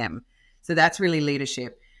to them? So that's really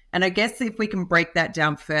leadership. And I guess if we can break that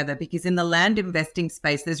down further, because in the land investing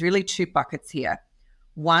space, there's really two buckets here.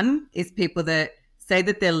 One is people that say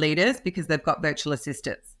that they're leaders because they've got virtual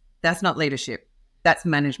assistants. That's not leadership. That's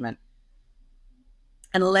management.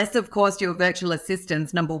 Unless, of course, your virtual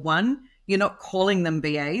assistants, number one, you're not calling them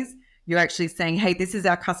BAs. You're actually saying, hey, this is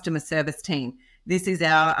our customer service team. This is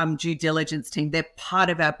our due diligence team. They're part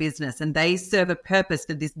of our business and they serve a purpose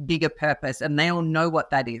for this bigger purpose and they all know what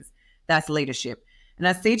that is. That's leadership. And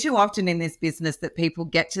I see too often in this business that people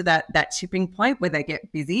get to that tipping point where they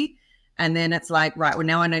get busy and then it's like, right, well,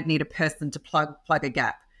 now I don't need a person to plug a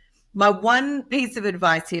gap. My one piece of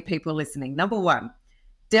advice here, people listening, number one,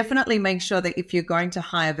 definitely make sure that if you're going to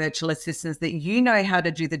hire virtual assistants that you know how to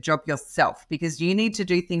do the job yourself because you need to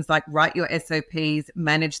do things like write your SOPs,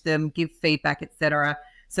 manage them, give feedback, etc.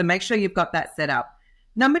 So make sure you've got that set up.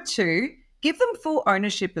 Number two, give them full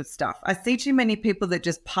ownership of stuff. I see too many people that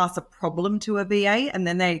just pass a problem to a VA and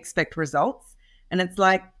then they expect results. And it's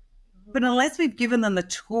like, but unless we've given them the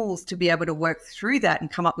tools to be able to work through that and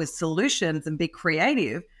come up with solutions and be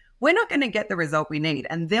creative, we're not going to get the result we need.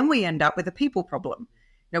 And then we end up with a people problem.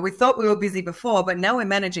 You know, we thought we were busy before, but now we're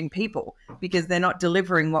managing people because they're not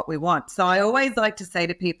delivering what we want. So I always like to say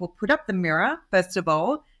to people, put up the mirror, first of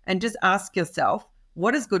all, and just ask yourself,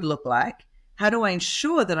 what does good look like? How do I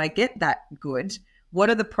ensure that I get that good? What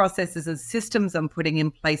are the processes and systems I'm putting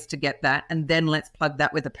in place to get that? And then let's plug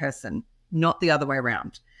that with a person, not the other way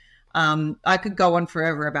around. I could go on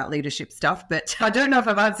forever about leadership stuff, but I don't know if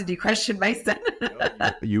I've answered your question, Mason.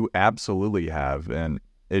 You absolutely have. And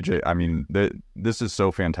AJ, I mean, this is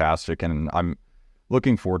so fantastic. And I'm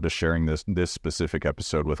looking forward to sharing this specific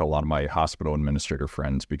episode with a lot of my hospital administrator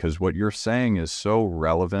friends, because what you're saying is so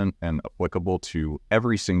relevant and applicable to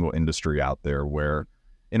every single industry out there, where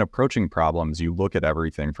in approaching problems, you look at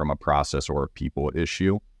everything from a process or a people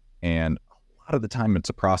issue. And a lot of the time it's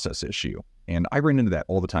a process issue. And I ran into that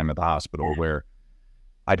all the time at the hospital where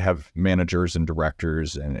I'd have managers and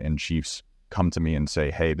directors and chiefs come to me and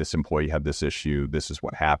say, hey, this employee had this issue, this is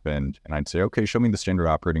what happened. And I'd say, okay, show me the standard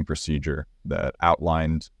operating procedure that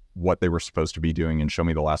outlined what they were supposed to be doing and show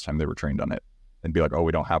me the last time they were trained on it. And be like, oh,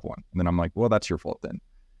 we don't have one. And then I'm like, well, that's your fault then.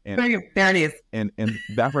 And there it is. And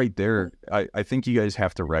that right there, I think you guys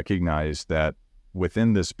have to recognize that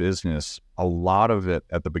within this business, a lot of it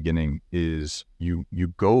at the beginning is you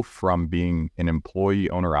go from being an employee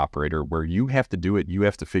owner operator where you have to do it. You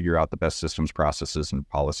have to figure out the best systems, processes, and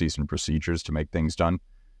policies and procedures to make things done.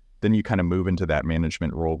 Then you kind of move into that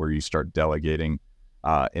management role where you start delegating.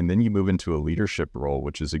 And then you move into a leadership role,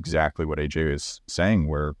 which is exactly what AJ is saying,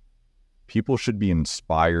 where people should be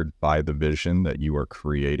inspired by the vision that you are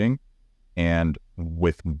creating. And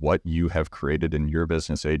with what you have created in your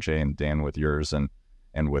business, AJ, and Dan with yours and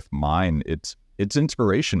with mine, it's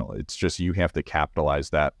inspirational. It's just you have to capitalize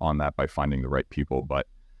on that by finding the right people. But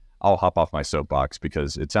I'll hop off my soapbox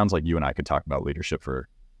because it sounds like you and I could talk about leadership for.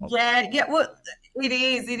 Yeah. Well, it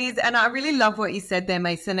is. And I really love what you said there,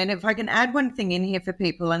 Mason. And if I can add one thing in here for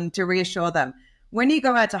people and to reassure them, when you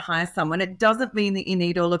go out to hire someone, it doesn't mean that you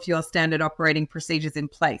need all of your standard operating procedures in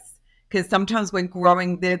place. Because sometimes we're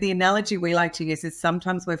growing, the analogy we like to use is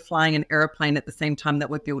sometimes we're flying an airplane at the same time that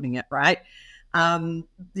we're building it, right?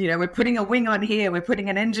 We're putting a wing on here, we're putting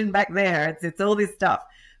an engine back there, it's all this stuff.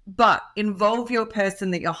 But involve your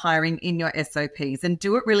person that you're hiring in your SOPs and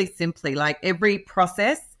do it really simply. Like every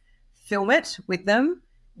process, film it with them,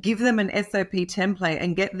 give them an SOP template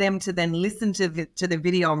and get them to then listen to the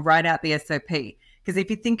video and write out the SOP. Because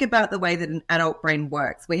if you think about the way that an adult brain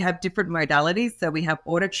works, we have different modalities. So we have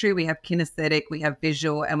auditory, we have kinesthetic, we have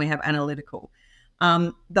visual, and we have analytical.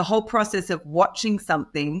 The whole process of watching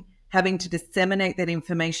something, having to disseminate that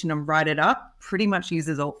information and write it up, pretty much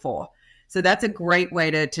uses all four. So that's a great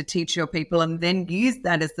way to teach your people, and then use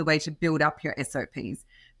that as the way to build up your SOPs.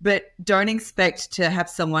 But don't expect to have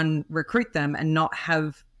someone recruit them and not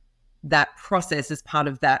have that process as part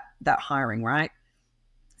of that hiring, right?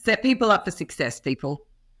 Set people up for success, people.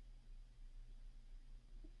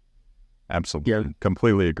 Absolutely. Yeah.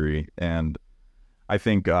 Completely agree. And I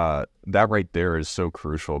think that right there is so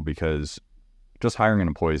crucial, because just hiring an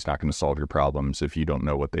employee is not going to solve your problems if you don't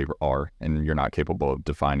know what they are and you're not capable of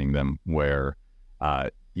defining them, where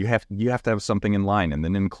you have to have something in line and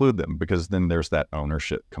then include them, because then there's that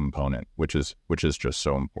ownership component, which is just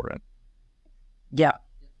so important. Yeah,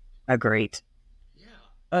 agreed.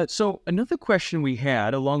 So another question we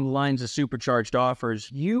had along the lines of supercharged offers,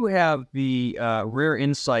 you have the rare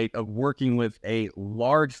insight of working with a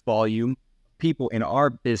large volume of people in our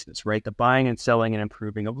business, right? The buying and selling and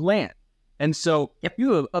improving of land. And so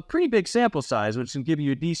you have a pretty big sample size, which can give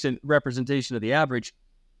you a decent representation of the average.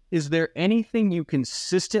 Is there anything you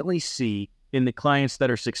consistently see in the clients that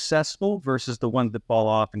are successful versus the ones that fall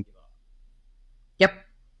off and give up? Yep,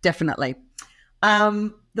 definitely.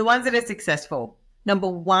 The ones that are successful. Number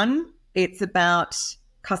one, it's about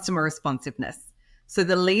customer responsiveness. So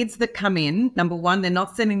the leads that come in, number one, they're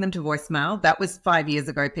not sending them to voicemail. That was 5 years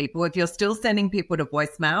ago, people. If you're still sending people to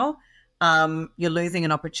voicemail, you're losing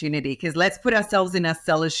an opportunity, because let's put ourselves in our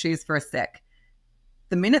seller's shoes for a sec.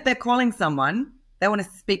 The minute they're calling someone, they want to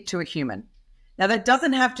speak to a human. Now, that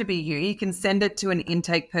doesn't have to be you. You can send it to an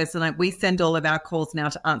intake person. Like, we send all of our calls now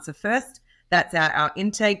to answer first. That's our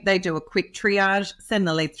intake. They do a quick triage, send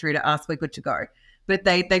the lead through to us. We're good to go. But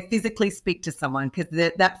they physically speak to someone, because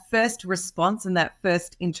that first response and that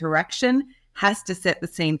first interaction has to set the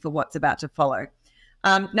scene for what's about to follow.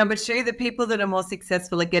 Number two, the people that are more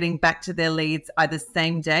successful are getting back to their leads either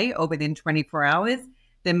same day or within 24 hours.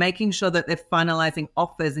 They're making sure that they're finalizing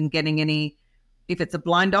offers and getting any, if it's a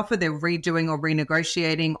blind offer, they're redoing or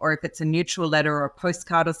renegotiating, or if it's a neutral letter or a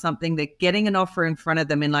postcard or something, they're getting an offer in front of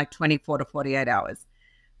them in like 24 to 48 hours.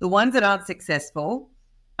 The ones that aren't successful,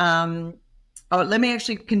 let me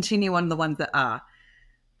actually continue on the ones that are.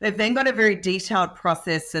 They've then got a very detailed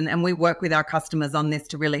process, and we work with our customers on this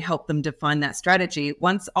to really help them define that strategy.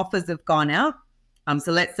 Once offers have gone out,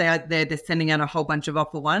 so let's say they're sending out a whole bunch of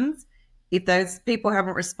offer ones. If those people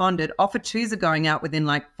haven't responded, offer twos are going out within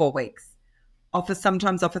like 4 weeks.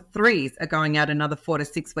 Sometimes offer threes are going out another 4 to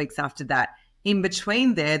 6 weeks after that. In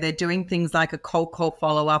between there, they're doing things like a cold call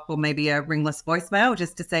follow-up or maybe a ringless voicemail,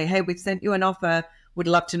 just to say, hey, we've sent you an offer. Would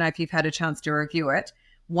love to know if you've had a chance to review it.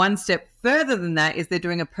 One step further than that is they're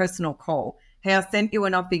doing a personal call. Hey, I sent you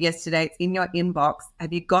an offer yesterday. It's in your inbox.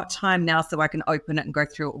 Have you got time now so I can open it and go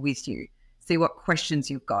through it with you? See what questions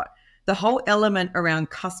you've got. The whole element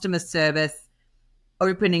around customer service,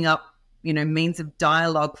 opening up, means of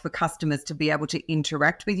dialogue for customers to be able to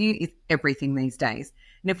interact with you is everything these days.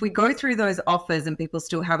 And if we go through those offers and people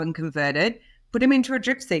still haven't converted, put them into a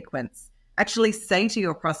drip sequence. Actually say to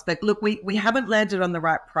your prospect, look, we haven't landed on the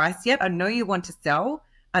right price yet. I know you want to sell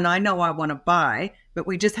and I know I want to buy, but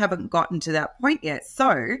we just haven't gotten to that point yet.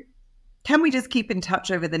 So can we just keep in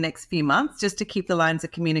touch over the next few months just to keep the lines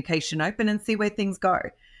of communication open and see where things go?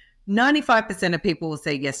 95% of people will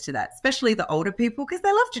say yes to that, especially the older people, because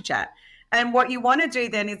they love to chat. And what you want to do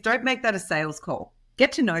then is don't make that a sales call.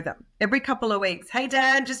 Get to know them every couple of weeks. Hey,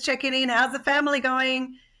 Dad, just checking in. How's the family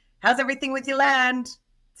going? How's everything with your land?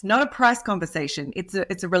 It's not a price conversation.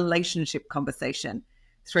 It's a relationship conversation.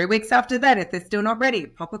 3 weeks after that, if they're still not ready,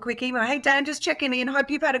 pop a quick email. Hey, Dan, just checking in. Hope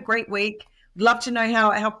you've had a great week. Love to know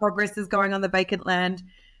how progress is going on the vacant land.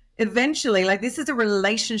 Eventually, this is a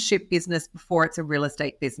relationship business before it's a real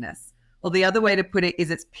estate business. Or the other way to put it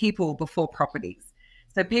is it's people before properties.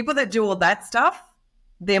 So people that do all that stuff,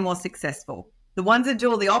 they're more successful. The ones that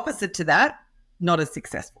do all the opposite to that, not as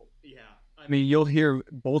successful. Yeah. I mean, you'll hear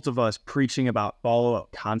both of us preaching about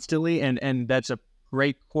follow-up constantly, and that's a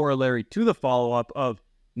great corollary to the follow-up of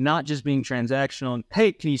not just being transactional and,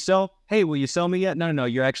 hey, can you sell? Hey, will you sell me yet? No.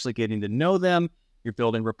 You're actually getting to know them. You're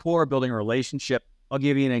building rapport, building a relationship. I'll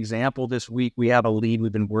give you an example. This week, we have a lead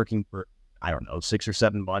we've been working for, 6 or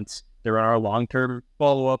 7 months. They're in our long-term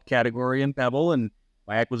follow-up category in Pebble, and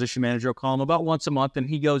my acquisition manager will call him about once a month, and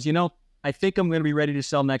he goes, I think I'm going to be ready to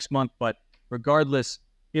sell next month, but regardless,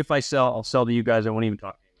 if I sell, I'll sell to you guys. I won't even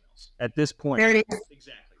talk to anyone else. At this point, there it is.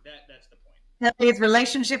 Exactly. That's the point. That is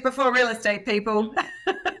relationship before real estate, people.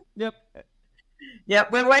 Yep. Yeah,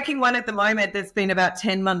 we're working one at the moment that's been about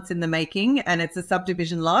 10 months in the making, and it's a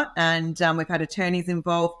subdivision lot, and we've had attorneys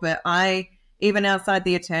involved, but even outside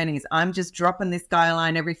the attorneys, I'm just dropping this guy a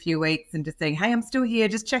line every few weeks and just saying, hey, I'm still here,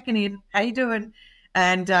 just checking in. How you doing?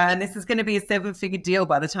 And this is going to be a 7-figure deal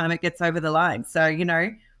by the time it gets over the line. So,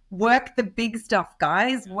 work the big stuff,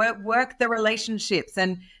 guys. Work the relationships.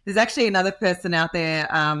 And there's actually another person out there,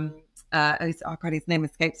 his name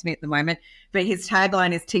escapes me at the moment, but his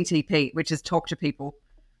tagline is TTP, which is talk to people.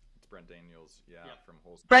 It's Brent Daniels, from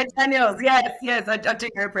Holst. Brent Daniels, yes, I do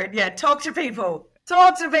know Brent. Yeah, talk to people.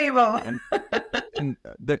 Talk to people. and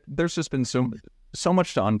there's just been so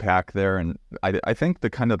much to unpack there, and I think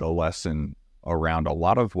the lesson around a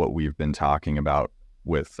lot of what we've been talking about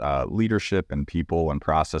with leadership and people and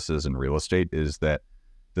processes and real estate is that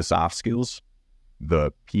the soft skills,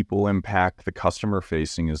 the people impact, the customer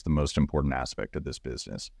facing is the most important aspect of this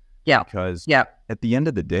business. Yeah. Because at the end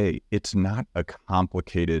of the day, it's not a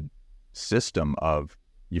complicated system of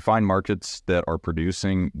you find markets that are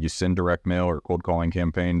producing, you send direct mail or cold calling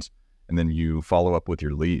campaigns, and then you follow up with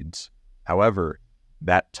your leads. However,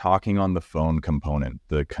 that talking on the phone component,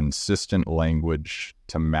 the consistent language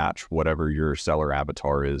to match whatever your seller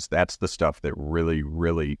avatar is, that's the stuff that really,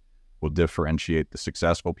 really will differentiate the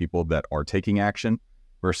successful people that are taking action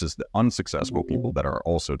versus the unsuccessful people that are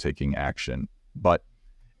also taking action. But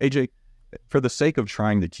AJ, for the sake of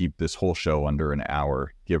trying to keep this whole show under an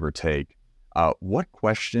hour, give or take, what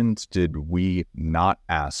questions did we not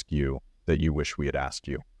ask you that you wish we had asked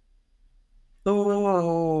you?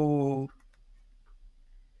 Oh,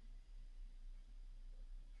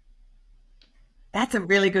 that's a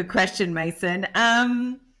really good question, Mason.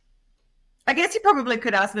 I guess you probably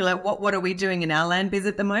could ask me, like, what are we doing in our land biz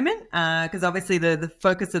at the moment? Because obviously the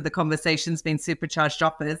focus of the conversation's been supercharged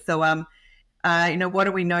offers. So, what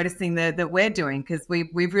are we noticing that we're doing? Because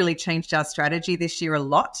we've really changed our strategy this year a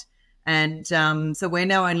lot. And so we're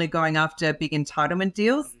now only going after big entitlement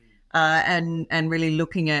deals and really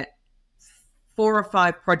looking at 4 or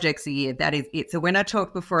 5 projects a year. That is it. So when I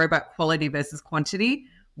talked before about quality versus quantity,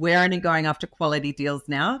 we're only going after quality deals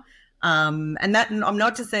now. And I'm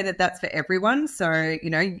not to say that that's for everyone. So,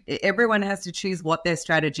 everyone has to choose what their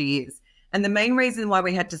strategy is. And the main reason why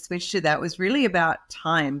we had to switch to that was really about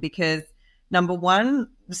time, because number one,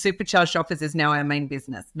 the supercharged offers is now our main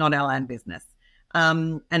business, not our land business.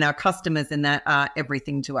 And our customers in that are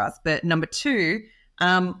everything to us. But number two,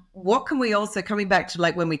 what can we also, coming back to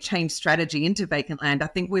like when we change strategy into vacant land, I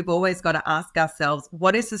think we've always got to ask ourselves,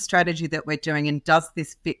 what is the strategy that we're doing, and does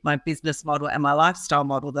this fit my business model and my lifestyle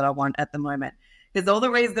model that I want at the moment? Because all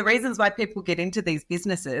the reasons why people get into these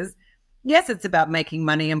businesses, yes, it's about making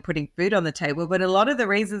money and putting food on the table, but a lot of the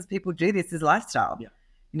reasons people do this is lifestyle.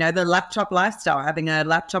 Yeah. The laptop lifestyle, having a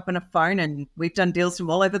laptop and a phone, and we've done deals from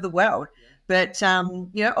all over the world. Yeah. But,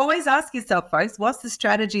 always ask yourself, folks, what's the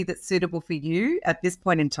strategy that's suitable for you at this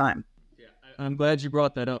point in time? Yeah, I'm glad you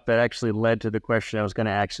brought that up. That actually led to the question I was going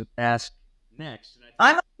to ask next.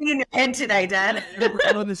 I'm in your head today, Dad.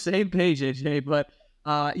 We're on the same page, AJ, but,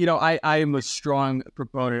 I am a strong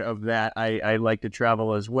proponent of that. I like to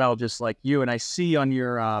travel as well, just like you. And I see on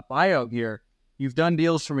your bio here, you've done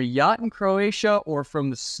deals from a yacht in Croatia or from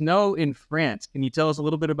the snow in France. Can you tell us a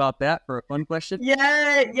little bit about that for a fun question?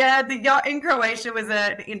 Yeah. The yacht in Croatia was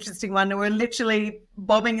an interesting one. We're literally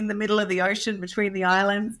bobbing in the middle of the ocean between the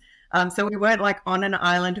islands. So we weren't like on an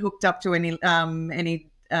island hooked up to any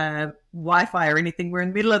Wi-Fi or anything. We're in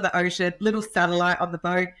the middle of the ocean, little satellite on the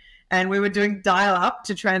boat, and we were doing dial-up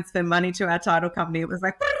to transfer money to our title company. It was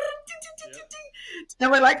like...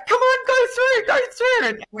 And we're like, come on, go through.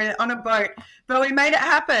 And we're on a boat. But we made it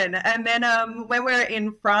happen. And then when we were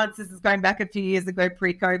in France, this is going back a few years ago,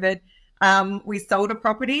 pre-COVID, we sold a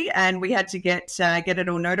property and we had to get it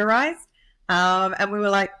all notarized. And we were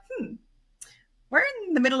like, we're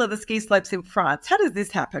in the middle of the ski slopes in France. How does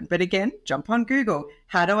this happen? But again, jump on Google.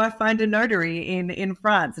 How do I find a notary in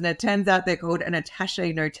France? And it turns out they're called an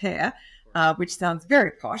attaché notaire, which sounds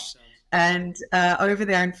very posh. And over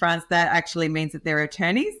there in France, that actually means that they're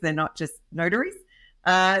attorneys. They're not just notaries.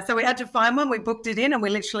 So we had to find one. We booked it in and we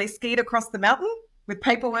literally skied across the mountain with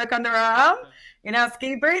paperwork under our arm in our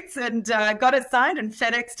ski boots and got it signed and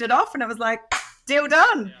FedExed it off. And it was like, deal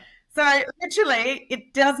done. Yeah. So literally,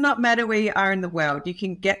 it does not matter where you are in the world. You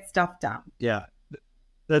can get stuff done. Yeah,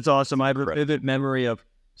 that's awesome. I have a vivid memory of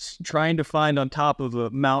trying to find on top of a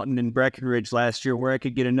mountain in Breckenridge last year where I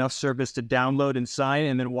could get enough service to download and sign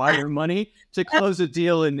and then wire money to close a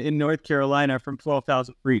deal in North Carolina from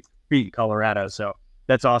 12,000 feet, Colorado. So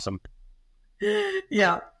that's awesome.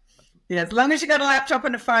 Yeah. As long as you got a laptop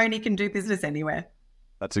and a phone, you can do business anywhere.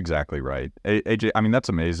 That's exactly right. AJ, I mean, that's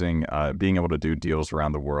amazing, being able to do deals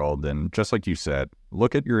around the world. And just like you said,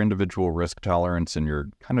 look at your individual risk tolerance and your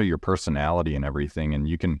kind of your personality and everything. And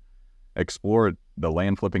you can explore the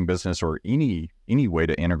land flipping business or any way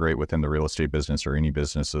to integrate within the real estate business or any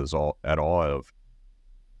businesses at all of,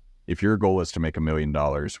 if your goal is to make $1 million,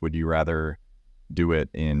 would you rather do it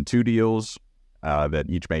in 2 deals that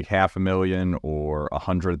each make $500,000, or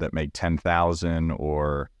 100 that make 10,000,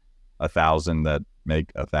 or 1,000 that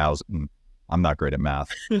make 1,000? I'm not great at math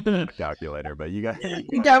calculator, but you got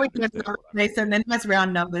you go with your Mason, then that's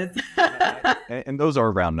round numbers. and those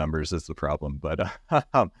are round numbers is the problem, but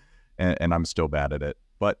and I'm still bad at it.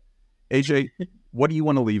 But AJ, what do you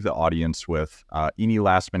want to leave the audience with? Any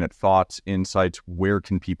last minute thoughts, insights? Where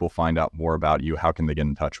can people find out more about you? How can they get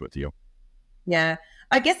in touch with you? Yeah,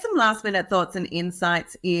 I guess some last minute thoughts and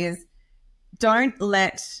insights is, don't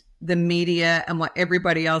let the media and what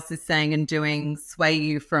everybody else is saying and doing sway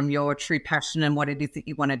you from your true passion and what it is that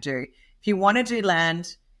you want to do. If you want to do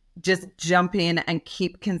land, just jump in and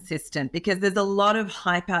keep consistent, because there's a lot of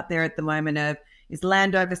hype out there at the moment of, is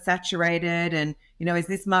land oversaturated? And, you know, is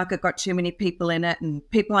this market got too many people in it and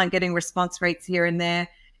people aren't getting response rates here and there?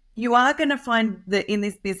 You are going to find that in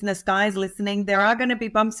this business, guys listening, there are going to be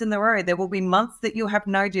bumps in the road. There will be months that you'll have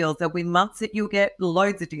no deals. There'll be months that you'll get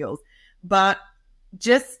loads of deals. But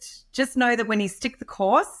just know that when you stick the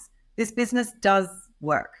course, this business does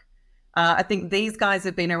work. I think these guys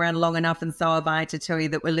have been around long enough, and so have I, to tell you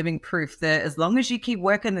that we're living proof that as long as you keep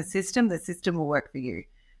working the system will work for you.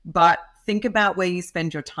 But think about where you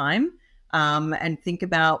spend your time, and think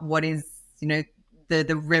about what is, you know,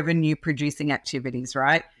 the revenue producing activities,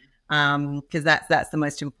 right? Because that's the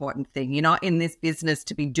most important thing. You're not in this business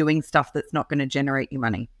to be doing stuff that's not going to generate you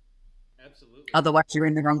money. Absolutely. Otherwise, you're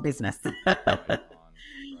in the wrong business. Right on.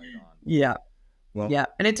 Yeah. Well, yeah.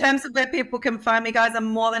 And in terms of where people can find me, guys, I'm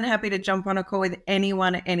more than happy to jump on a call with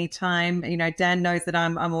anyone at any time. You know, Dan knows that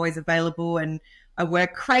I'm always available, and I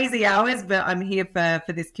work crazy hours, but I'm here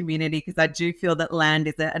for this community, because I do feel that land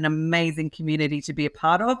is an amazing community to be a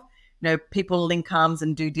part of. You know, people link arms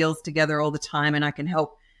and do deals together all the time, and I can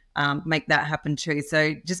help make that happen too.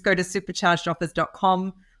 So just go to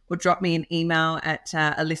superchargedoffers.com or drop me an email at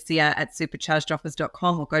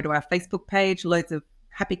alicia@superchargedoffers.com, or go to our Facebook page. Loads of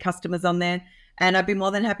happy customers on there. And I'd be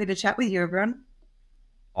more than happy to chat with you, everyone.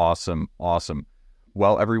 Awesome.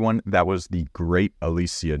 Well, everyone, that was the great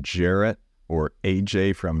Alicia Jarrett, or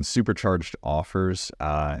AJ, from Supercharged Offers.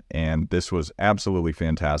 And this was absolutely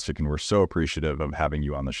fantastic, and we're so appreciative of having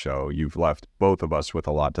you on the show. You've left both of us with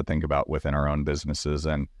a lot to think about within our own businesses,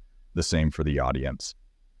 and the same for the audience.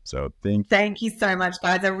 So thank you so much,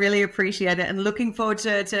 guys. I really appreciate it, and looking forward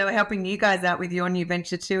to helping you guys out with your new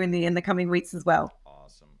venture too in the coming weeks as well.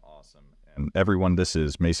 Awesome. And everyone, this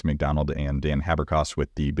is Mason McDonald and Dan Haberkos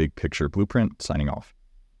with the Big Picture Blueprint, signing off.